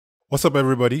What's up,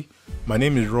 everybody? My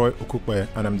name is Roy Okukwe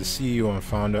and I'm the CEO and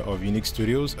founder of YouNeek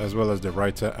Studios, as well as the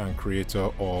writer and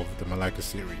creator of the Malika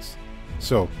series.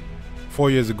 So,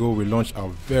 4 years ago we launched our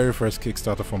very first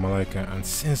Kickstarter for Malika, and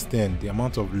since then the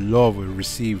amount of love we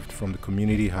received from the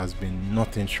community has been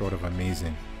nothing short of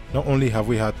amazing. Not only have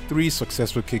we had 3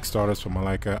 successful Kickstarters for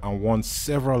Malika and won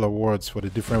several awards for the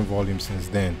different volumes since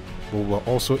then, but we were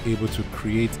also able to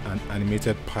create an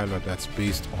animated pilot that's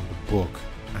based on the book.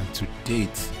 And to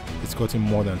date, it's gotten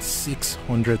more than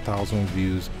 600,000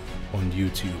 views on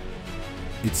YouTube.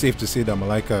 It's safe to say that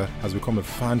Malika has become a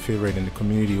fan favorite in the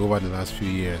community over the last few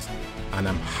years, and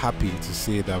I'm happy to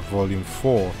say that Volume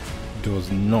 4 does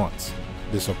not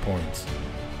disappoint.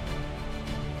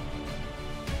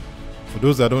 For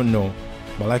those that don't know,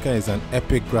 Malika is an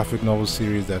epic graphic novel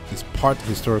series that is part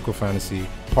historical fantasy,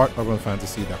 part urban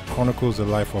fantasy that chronicles the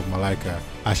life of Malika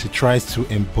as she tries to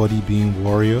embody being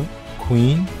warrior,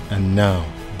 queen, and now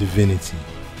divinity.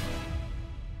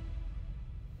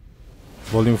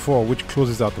 Volume 4, which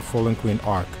closes out the Fallen Queen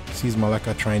arc, sees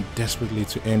Malika trying desperately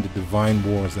to end the divine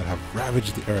wars that have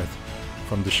ravaged the earth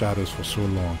from the shadows for so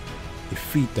long, a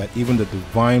feat that even the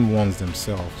divine ones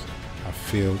themselves have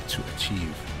failed to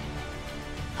achieve.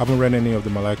 Haven't read any of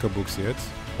the Malika books yet,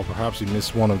 or perhaps you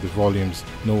missed one of the volumes?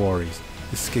 No worries.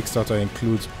 This Kickstarter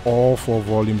includes all 4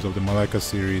 volumes of the Malika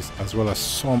series, as well as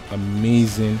some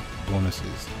amazing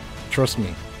bonuses. Trust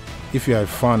me, if you are a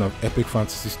fan of epic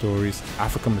fantasy stories,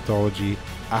 African mythology,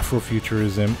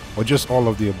 Afrofuturism, or just all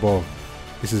of the above,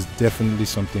 this is definitely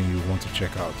something you want to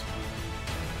check out.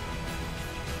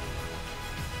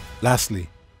 Lastly,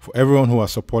 for everyone who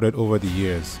has supported over the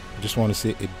years, I just want to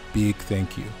say a big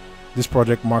thank you. This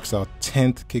project marks our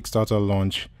 10th Kickstarter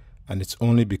launch, and it's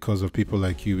only because of people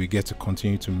like you we get to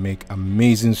continue to make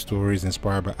amazing stories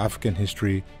inspired by African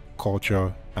history,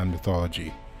 culture, and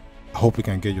mythology. I hope we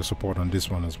can get your support on this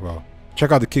one as well.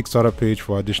 Check out the Kickstarter page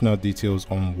for additional details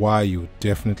on why you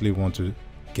definitely want to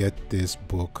get this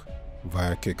book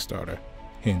via Kickstarter.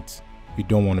 Hint, you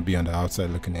don't want to be on the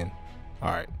outside looking in.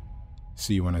 Alright,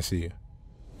 see you when I see you.